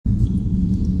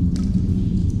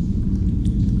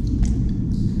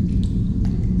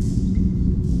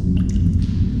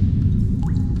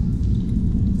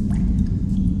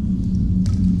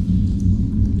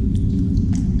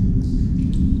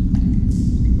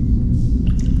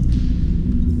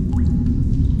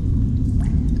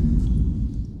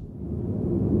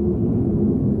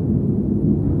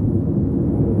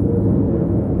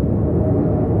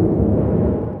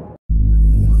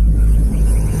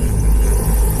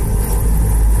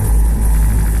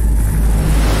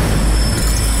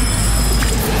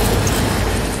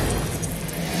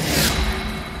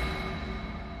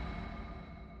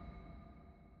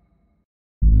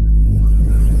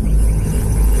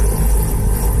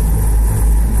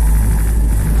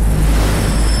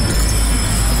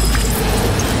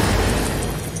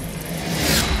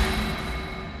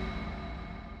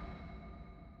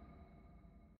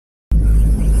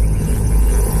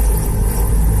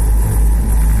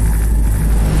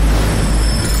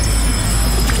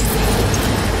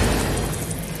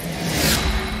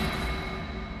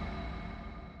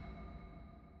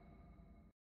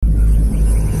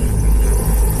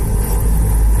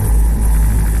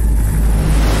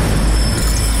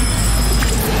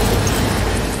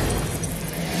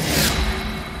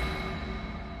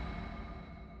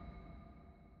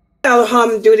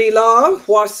Alhamdulillah,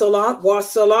 wa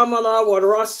salam ala wa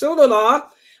rasulullah.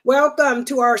 Welcome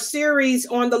to our series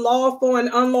on the lawful and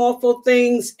unlawful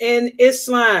things in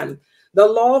Islam. The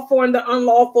lawful and the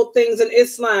unlawful things in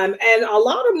Islam. And a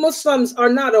lot of Muslims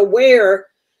are not aware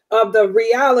of the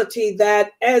reality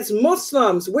that as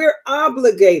Muslims, we're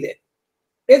obligated.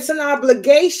 It's an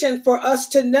obligation for us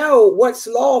to know what's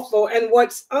lawful and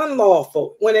what's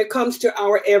unlawful when it comes to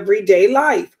our everyday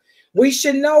life. We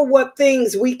should know what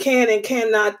things we can and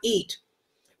cannot eat.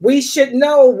 We should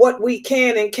know what we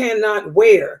can and cannot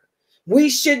wear. We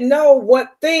should know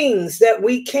what things that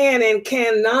we can and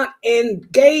cannot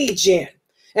engage in.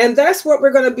 And that's what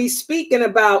we're going to be speaking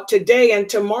about today and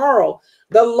tomorrow,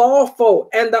 the lawful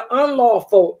and the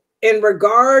unlawful in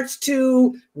regards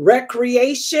to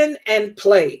recreation and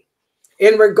play.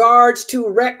 In regards to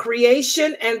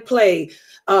recreation and play.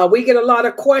 We get a lot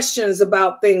of questions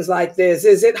about things like this.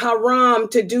 Is it haram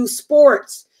to do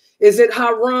sports? Is it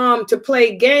haram to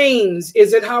play games?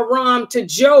 Is it haram to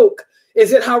joke?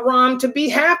 Is it haram to be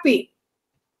happy?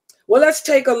 Well, let's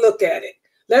take a look at it.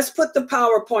 Let's put the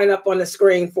PowerPoint up on the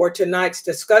screen for tonight's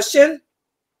discussion.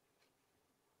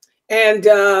 And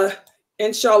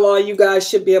inshallah, you guys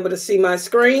should be able to see my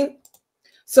screen.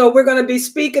 So we're going to be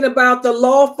speaking about the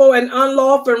lawful and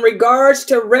unlawful in regards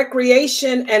to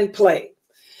recreation and play.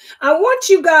 I want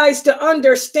you guys to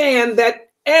understand that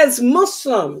as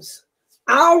Muslims,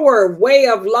 our way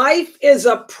of life is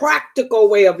a practical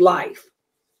way of life.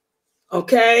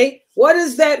 Okay? What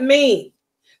does that mean?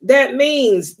 That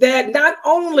means that not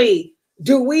only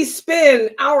do we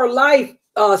spend our life,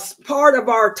 part of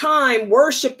our time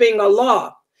worshiping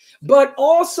Allah, but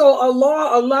also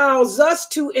Allah allows us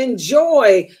to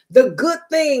enjoy the good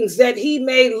things that He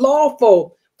made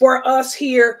lawful for us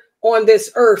here on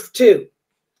this earth too.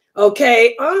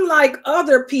 Okay, unlike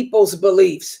other people's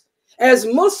beliefs, as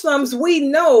Muslims, we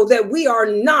know that we are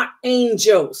not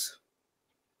angels.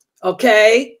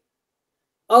 Okay,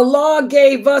 Allah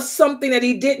gave us something that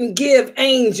He didn't give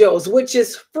angels, which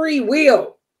is free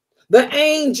will. The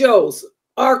angels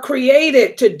are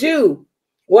created to do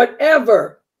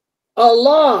whatever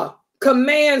Allah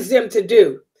commands them to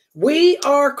do. We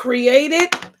are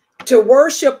created to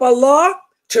worship Allah,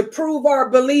 to prove our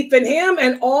belief in Him,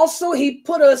 and also He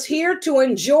put us here to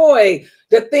enjoy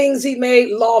the things He made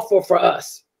lawful for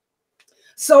us.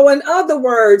 So in other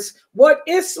words, what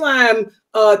Islam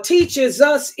teaches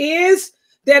us is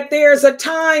that there's a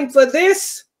time for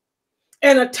this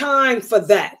and a time for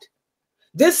that.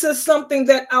 This is something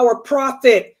that our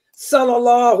Prophet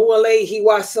sallallahu alaihi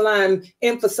wasallam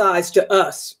emphasized to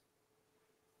us.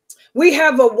 We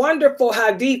have a wonderful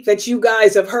hadith that you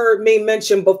guys have heard me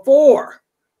mention before.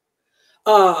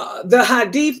 The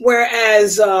hadith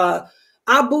whereas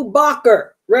Abu Bakr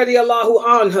radiallahu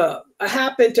anhu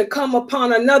happened to come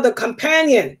upon another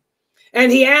companion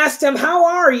and he asked him, "How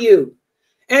are you?"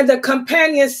 And the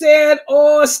companion said,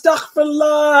 "Oh,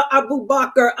 astaghfirullah, Abu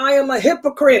Bakr, I am a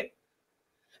hypocrite."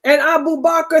 And Abu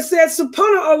Bakr said,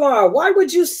 "Subhanallah, why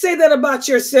would you say that about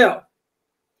yourself?"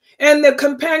 And the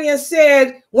companion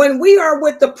said, "When we are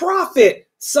with the Prophet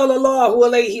sallallahu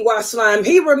alaihi wasallam,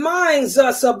 he reminds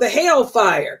us of the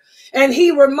hellfire and he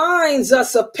reminds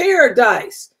us of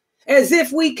paradise as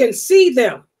if we can see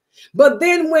them. But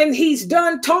then when he's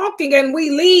done talking and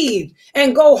we leave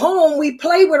and go home, we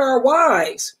play with our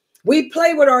wives, we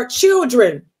play with our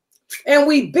children, and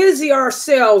we busy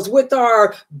ourselves with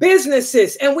our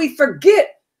businesses and we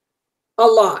forget a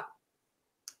lot."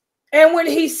 And when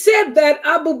he said that,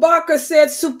 Abu Bakr said,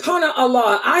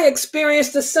 "Subhanallah, I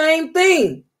experienced the same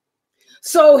thing."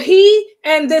 So he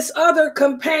and this other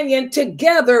companion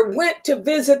together went to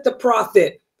visit the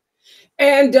Prophet.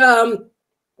 And the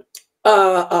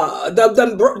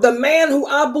man who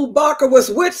Abu Bakr was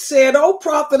with said, "O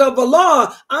Prophet of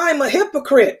Allah, I'm a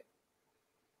hypocrite."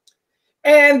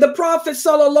 And the Prophet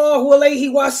sallallahu alaihi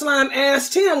wasallam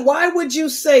asked him, "Why would you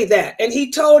say that?" And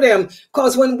he told him,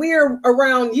 "Because when we're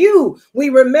around you, we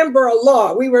remember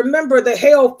Allah, we remember the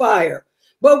hellfire.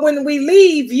 But when we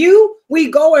leave you,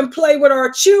 we go and play with our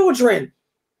children.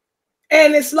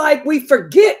 And it's like we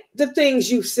forget the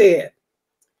things you said."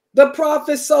 The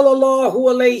Prophet sallallahu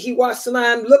alaihi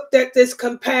wasallam looked at this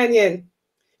companion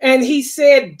and he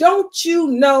said, "Don't you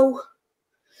know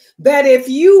that if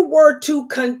you were to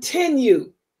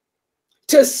continue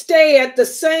to stay at the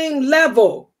same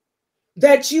level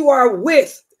that you are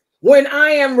with when I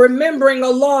am remembering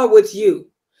Allah with you,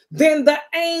 then the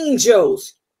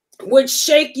angels would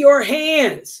shake your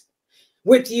hands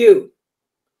with you."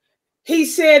 He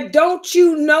said, "Don't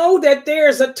you know that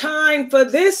there's a time for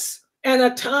this and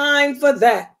a time for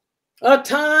that, a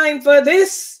time for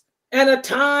this and a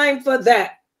time for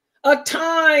that, a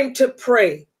time to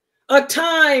pray, a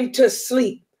time to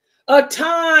sleep, a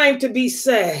time to be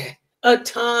sad, a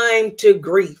time to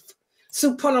grieve.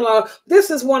 Subhanallah, this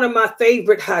is one of my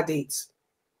favorite hadiths.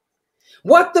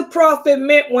 What the Prophet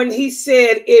meant when he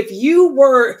said, if you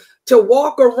were to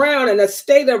walk around in a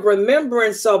state of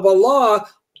remembrance of Allah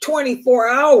 24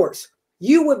 hours,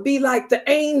 you would be like the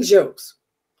angels.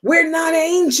 We're not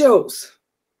angels.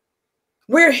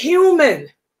 We're human.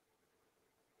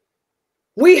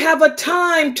 We have a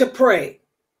time to pray,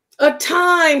 a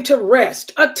time to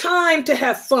rest, a time to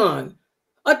have fun,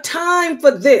 a time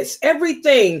for this.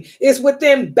 Everything is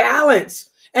within balance.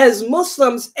 As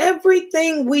Muslims,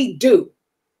 everything we do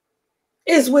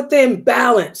is within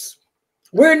balance.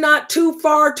 We're not too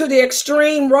far to the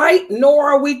extreme right, nor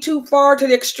are we too far to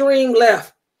the extreme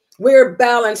left. We're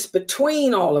balanced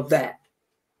between all of that.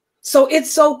 So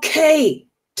it's okay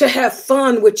to have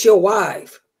fun with your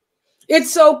wife.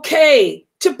 It's okay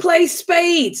to play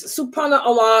spades.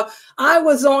 Subhanallah, I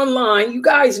was online. You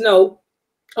guys know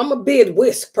I'm a bid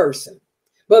whisk person,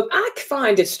 but I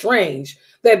find it strange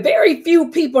that very few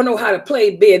people know how to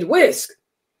play bid whisk.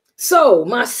 So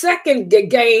my second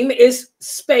game is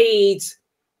spades.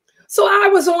 So I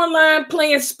was online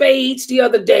playing spades the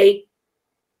other day,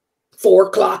 4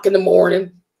 o'clock in the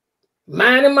morning,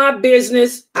 minding my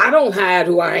business. I don't hide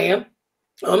who I am.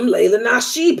 I'm Layla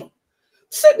Nashiba.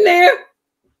 Sitting there,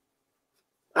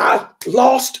 I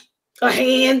lost a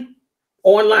hand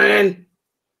online.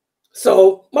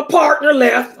 So my partner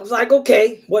left. I was like,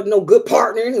 okay, wasn't no good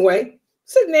partner anyway.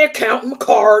 Sitting there counting my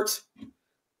cards.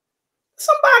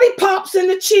 Somebody pops in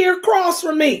the chair across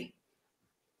from me.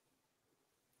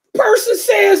 Person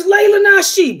says, Layla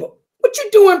Nashiba, what you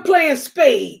doing playing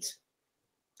spades?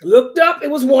 Looked up,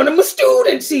 it was one of my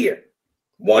students here.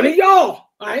 One of y'all.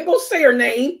 I ain't gonna say her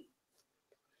name.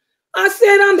 I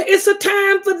said, it's a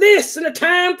time for this and a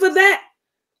time for that.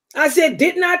 I said,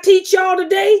 didn't I teach y'all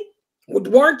today?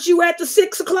 Weren't you at the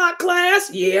 6 o'clock class?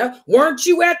 Yeah. Weren't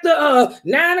you at the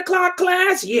 9 o'clock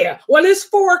class? Yeah. Well, it's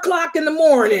 4 o'clock in the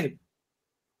morning.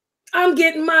 I'm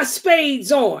getting my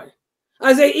spades on.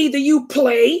 I say, either you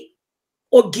play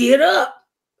or get up.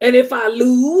 And if I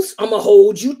lose, I'm going to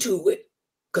hold you to it.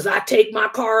 Because I take my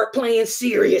card playing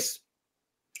serious.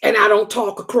 And I don't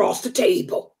talk across the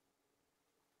table.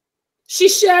 She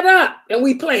shut up and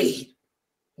we played.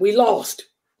 We lost,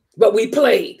 but we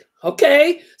played.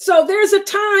 Okay? So there's a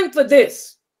time for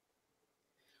this.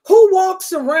 Who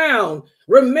walks around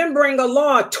remembering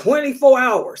Allah 24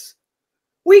 hours?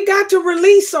 We got to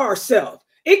release ourselves.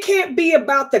 It can't be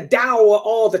about the dawah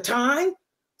all the time.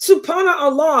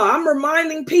 Subhanallah, I'm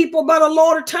reminding people about Allah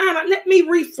all the time. Let me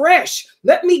refresh.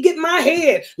 Let me get my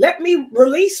head. Let me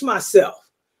release myself.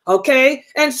 Okay?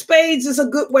 And spades is a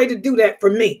good way to do that for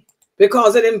me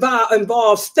because it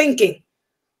involves thinking.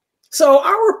 So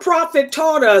our Prophet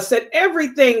taught us that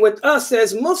everything with us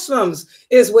as Muslims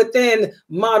is within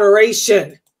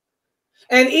moderation.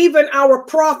 And even our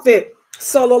Prophet,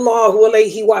 sallallahu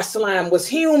alaihi wasallam, was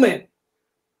human.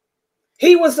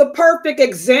 He was the perfect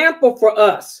example for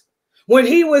us. When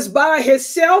he was by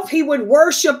himself, he would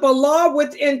worship Allah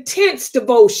with intense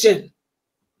devotion.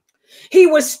 He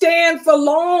would stand for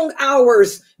long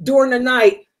hours during the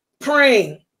night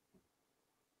praying.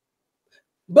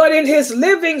 But in his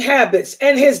living habits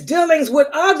and his dealings with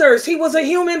others, he was a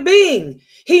human being.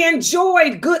 He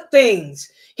enjoyed good things.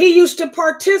 He used to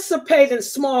participate in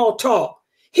small talk.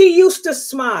 He used to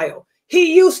smile.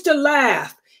 He used to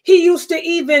laugh. He used to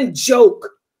even joke.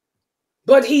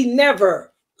 But he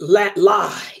never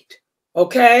lied.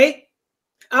 Okay?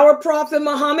 Our Prophet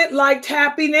Muhammad liked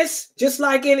happiness just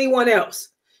like anyone else.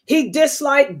 He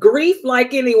disliked grief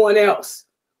like anyone else.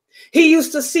 He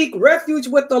used to seek refuge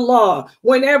with Allah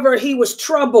whenever he was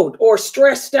troubled or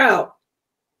stressed out.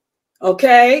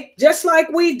 Okay? Just like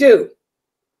we do.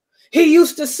 He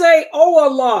used to say, oh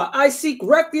Allah, I seek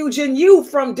refuge in you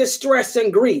from distress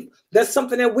and grief. That's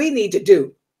something that we need to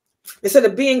do. Instead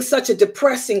of being such a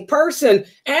depressing person,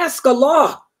 ask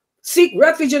Allah. Seek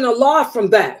refuge in Allah from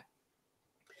that.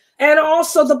 And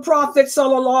also the Prophet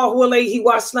sallallahu alaihi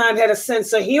wasallam had a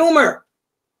sense of humor.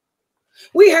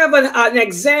 We have an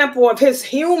example of his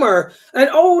humor. An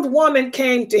old woman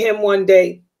came to him one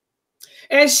day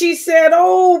and she said,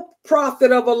 oh,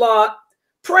 Prophet of Allah,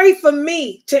 pray for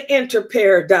me to enter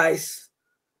paradise.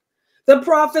 The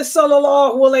Prophet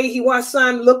sallallahu alaihi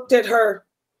wasallam looked at her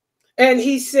and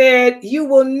he said, you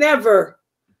will never,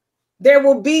 there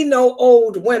will be no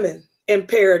old women in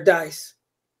paradise.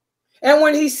 And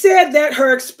when he said that,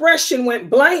 her expression went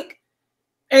blank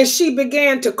and she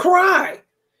began to cry.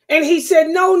 And he said,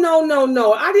 no, no, no,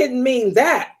 no, I didn't mean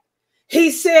that. He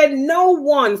said, no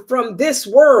one from this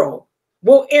world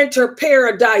will enter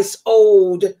paradise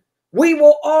old. We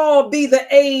will all be the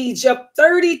age of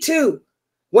 32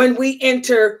 when we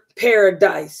enter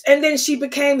paradise. And then she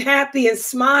became happy and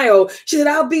smiled. She said,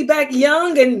 I'll be back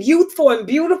young and youthful and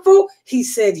beautiful. He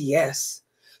said, yes.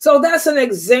 So that's an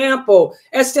example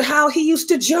as to how he used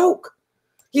to joke.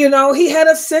 You know, he had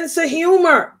a sense of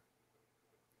humor.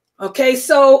 Okay,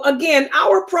 so again,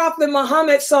 our Prophet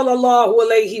Muhammad sallallahu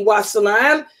alaihi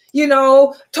wasallam, you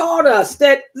know, taught us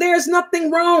that there's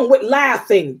nothing wrong with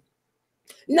laughing,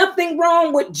 nothing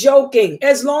wrong with joking,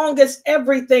 as long as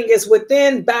everything is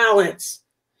within balance,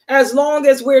 as long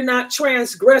as we're not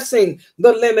transgressing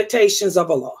the limitations of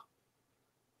Allah.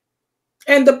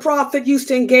 And the Prophet used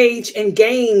to engage in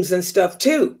games and stuff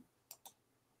too.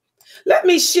 Let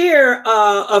me share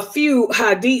a few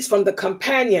hadiths from the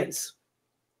companions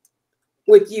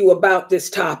with you about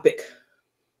this topic.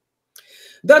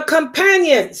 The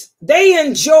companions, they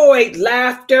enjoyed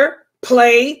laughter,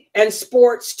 play, and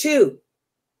sports too.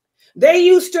 They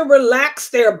used to relax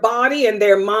their body and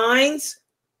their minds.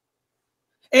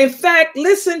 In fact,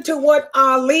 listen to what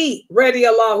Ali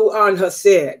radiallahu anha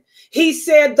said. He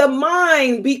said, the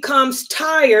mind becomes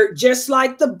tired just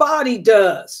like the body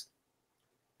does.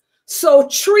 So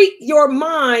treat your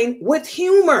mind with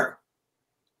humor.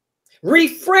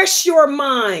 Refresh your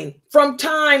mind from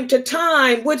time to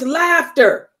time with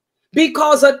laughter,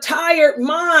 because a tired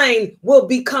mind will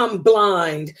become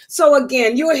blind. So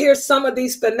again, you'll hear some of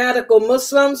these fanatical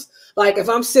Muslims, like if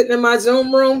I'm sitting in my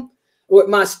Zoom room with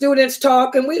my students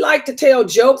talking, we like to tell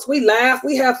jokes, we laugh,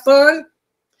 we have fun.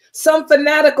 Some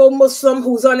fanatical Muslim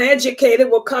who's uneducated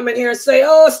will come in here and say,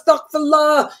 oh,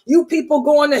 astaghfirullah, you people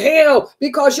going to hell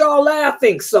because y'all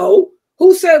laughing. So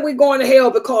who said we're going to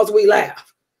hell because we laugh?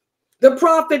 The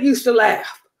Prophet used to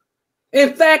laugh.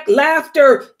 In fact,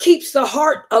 laughter keeps the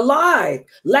heart alive.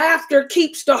 Laughter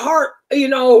keeps the heart, you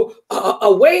know,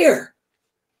 aware.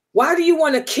 Why do you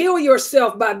want to kill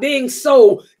yourself by being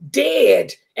so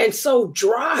dead and so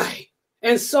dry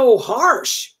and so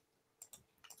harsh?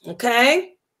 Okay.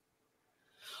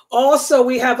 Also,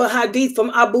 we have a hadith from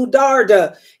Abu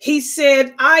Darda. He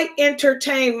said, I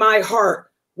entertain my heart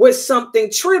with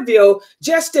something trivial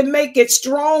just to make it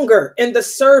stronger in the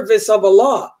service of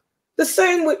Allah. The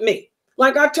same with me.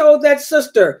 Like I told that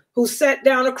sister who sat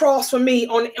down across from me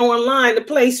online to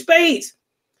play spades.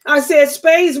 I said,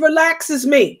 spades relaxes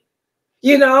me.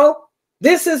 You know,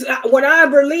 this is when I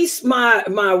release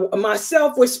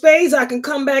myself with spades, I can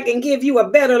come back and give you a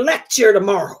better lecture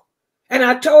tomorrow. And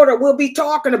I told her we'll be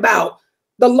talking about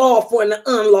the lawful and the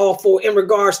unlawful in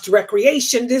regards to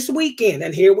recreation this weekend.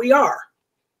 And here we are.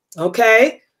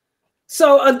 Okay.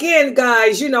 So again,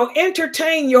 guys, you know,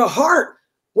 entertain your heart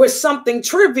with something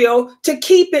trivial to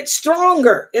keep it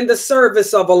stronger in the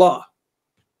service of Allah.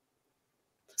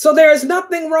 So there is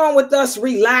nothing wrong with us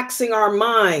relaxing our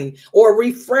mind or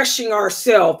refreshing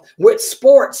ourselves with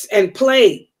sports and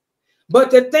play. But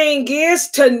the thing is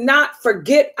to not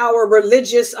forget our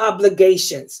religious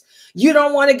obligations. You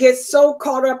don't want to get so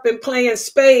caught up in playing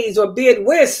spades or bid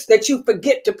whist that you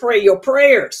forget to pray your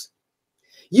prayers.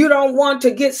 You don't want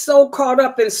to get so caught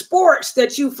up in sports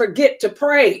that you forget to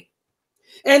pray.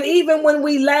 And even when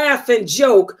we laugh and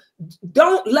joke,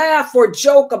 don't laugh or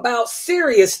joke about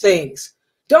serious things.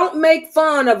 Don't make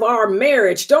fun of our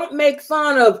marriage. Don't make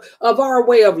fun of our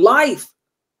way of life.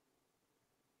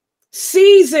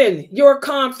 Season your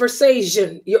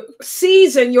conversation,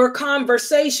 season your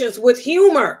conversations with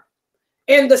humor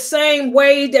in the same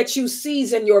way that you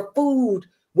season your food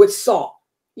with salt.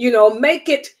 You know, make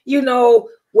it, you know,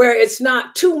 where it's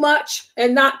not too much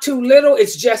and not too little.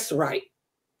 It's just right.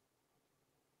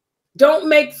 Don't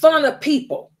make fun of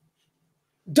people.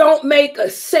 Don't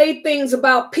say things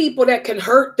about people that can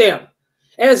hurt them.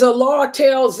 As Allah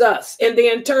tells us in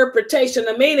the interpretation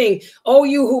of meaning, oh,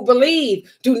 you who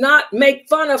believe, do not make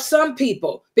fun of some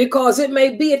people, because it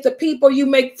may be that the people you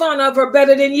make fun of are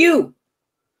better than you.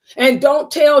 And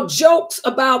don't tell jokes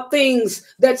about things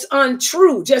that's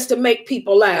untrue just to make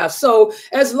people laugh. So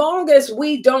as long as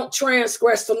we don't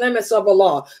transgress the limits of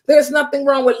Allah, there's nothing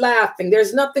wrong with laughing.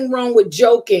 There's nothing wrong with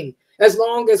joking, as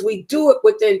long as we do it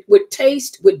with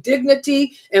taste, with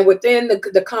dignity, and within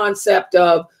the concept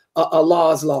of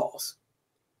Allah's laws.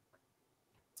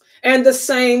 And the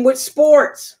same with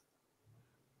sports.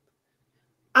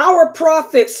 Our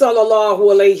Prophet sallallahu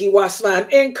alaihi wasallam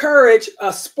encouraged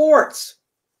sports.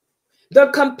 The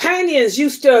companions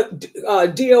used to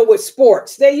deal with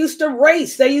sports. They used to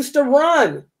race. They used to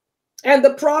run. And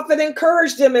the Prophet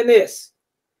encouraged them in this.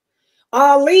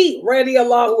 Ali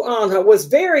radiallahu anhu was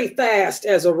very fast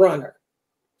as a runner.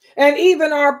 And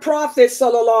even our prophet,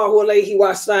 sallallahu alaihi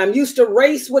wasallam, used to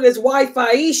race with his wife,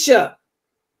 Aisha,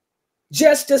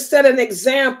 just to set an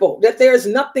example that there's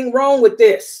nothing wrong with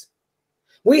this.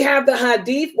 We have the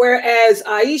hadith whereas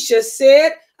Aisha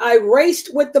said, I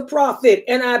raced with the prophet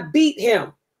and I beat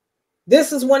him.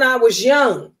 This is when I was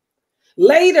young.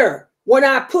 Later, when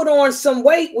I put on some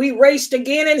weight, we raced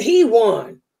again and he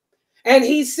won. And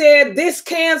he said, this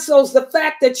cancels the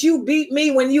fact that you beat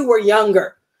me when you were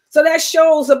younger. So that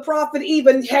shows the prophet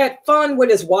even had fun with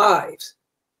his wives.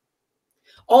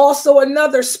 Also,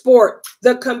 another sport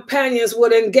the companions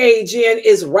would engage in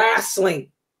is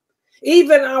wrestling.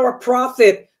 Even our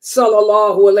prophet,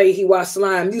 sallallahu alaihi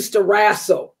wasallam, used to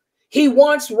wrestle. He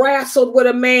once wrestled with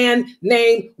a man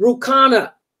named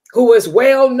Rukana, who is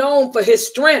well known for his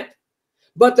strength.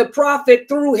 But the prophet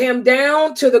threw him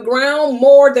down to the ground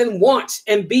more than once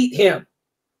and beat him.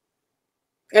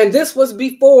 And this was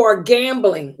before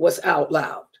gambling was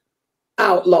outlawed.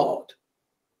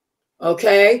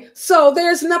 Okay, so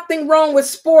there's nothing wrong with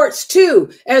sports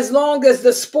too, as long as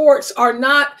the sports are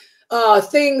not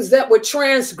things that would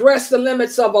transgress the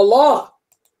limits of Allah.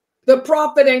 The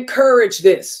prophet encouraged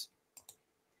this.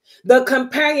 The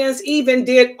companions even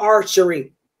did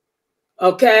archery.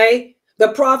 Okay, the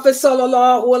prophet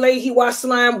sallallahu alaihi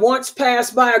wasallam once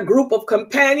passed by a group of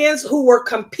companions who were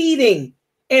competing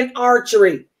in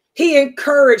archery. He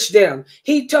encouraged them.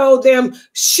 He told them,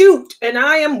 shoot, and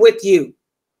I am with you.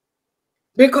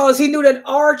 Because he knew that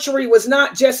archery was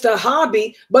not just a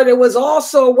hobby, but it was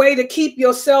also a way to keep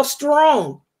yourself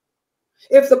strong.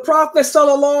 If the prophet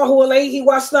sallallahu alaihi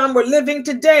wasallam were living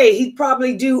today, he'd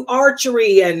probably do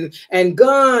archery and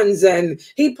guns, and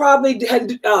he probably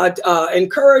had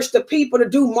encouraged the people to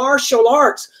do martial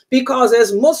arts, because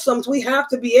as Muslims, we have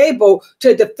to be able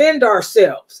to defend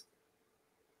ourselves.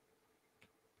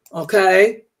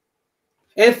 Okay.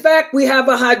 In fact, we have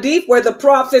a hadith where the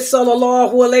prophet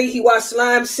sallallahu alaihi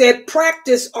wasallam said,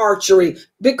 practice archery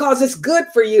because it's good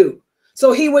for you.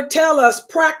 So he would tell us,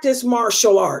 practice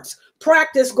martial arts,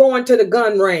 practice going to the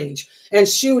gun range and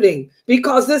shooting,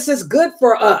 because this is good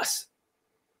for us.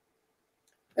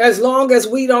 As long as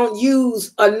we don't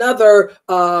use another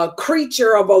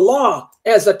creature of Allah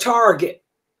as a target.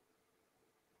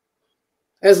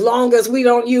 As long as we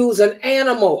don't use an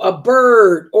animal, a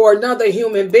bird, or another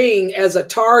human being as a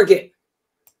target.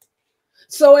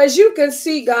 So as you can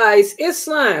see, guys,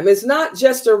 Islam is not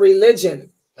just a religion,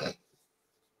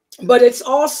 but it's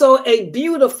also a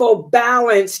beautiful,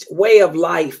 balanced way of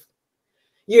life.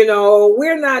 You know,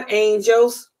 we're not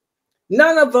angels.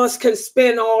 None of us can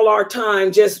spend all our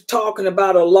time just talking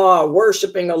about Allah,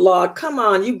 worshiping Allah. Come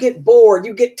on, you get bored,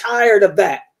 you get tired of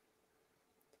that.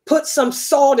 Put some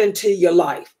salt into your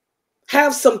life.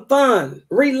 Have some fun.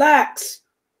 Relax.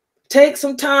 Take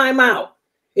some time out.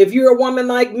 If you're a woman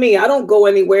like me, I don't go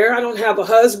anywhere. I don't have a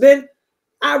husband.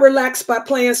 I relax by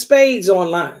playing spades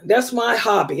online. That's my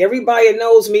hobby. Everybody that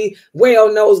knows me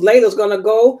well knows Layla's going to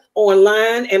go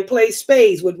online and play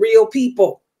spades with real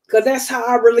people, because that's how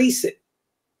I release it.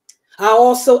 I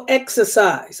also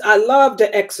exercise. I love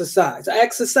to exercise. I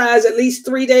exercise at least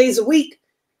 3 days a week,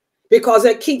 because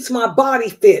it keeps my body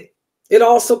fit. It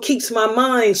also keeps my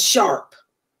mind sharp.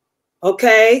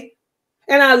 Okay?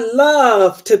 And I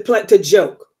love to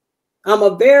joke. I'm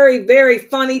a very, very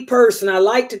funny person. I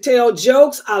like to tell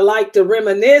jokes. I like to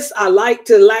reminisce. I like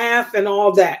to laugh and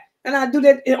all that. And I do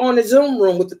that on the Zoom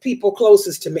room with the people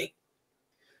closest to me.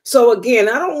 So again,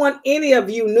 I don't want any of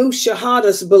you new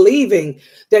shahadas believing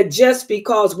that just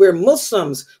because we're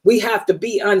Muslims, we have to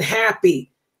be unhappy.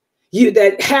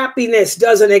 That happiness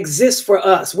doesn't exist for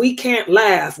us. We can't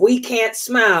laugh. We can't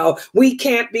smile. We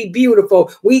can't be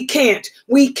beautiful. We can't.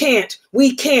 The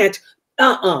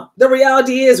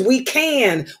reality is we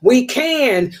can.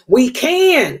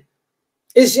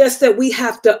 It's just that we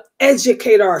have to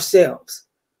educate ourselves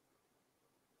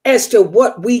as to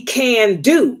what we can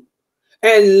do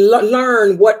and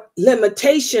learn what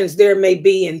limitations there may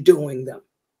be in doing them.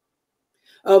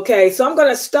 Okay, so I'm going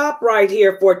to stop right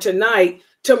here for tonight.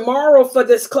 Tomorrow for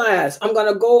this class, I'm going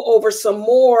to go over some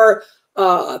more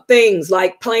things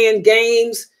like playing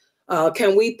games.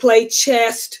 Can we play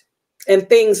chess and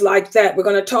things like that? We're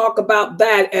going to talk about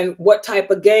that and what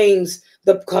type of games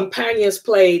the companions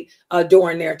played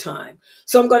during their time.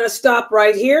 So I'm going to stop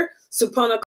right here.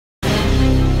 Subhanakallah.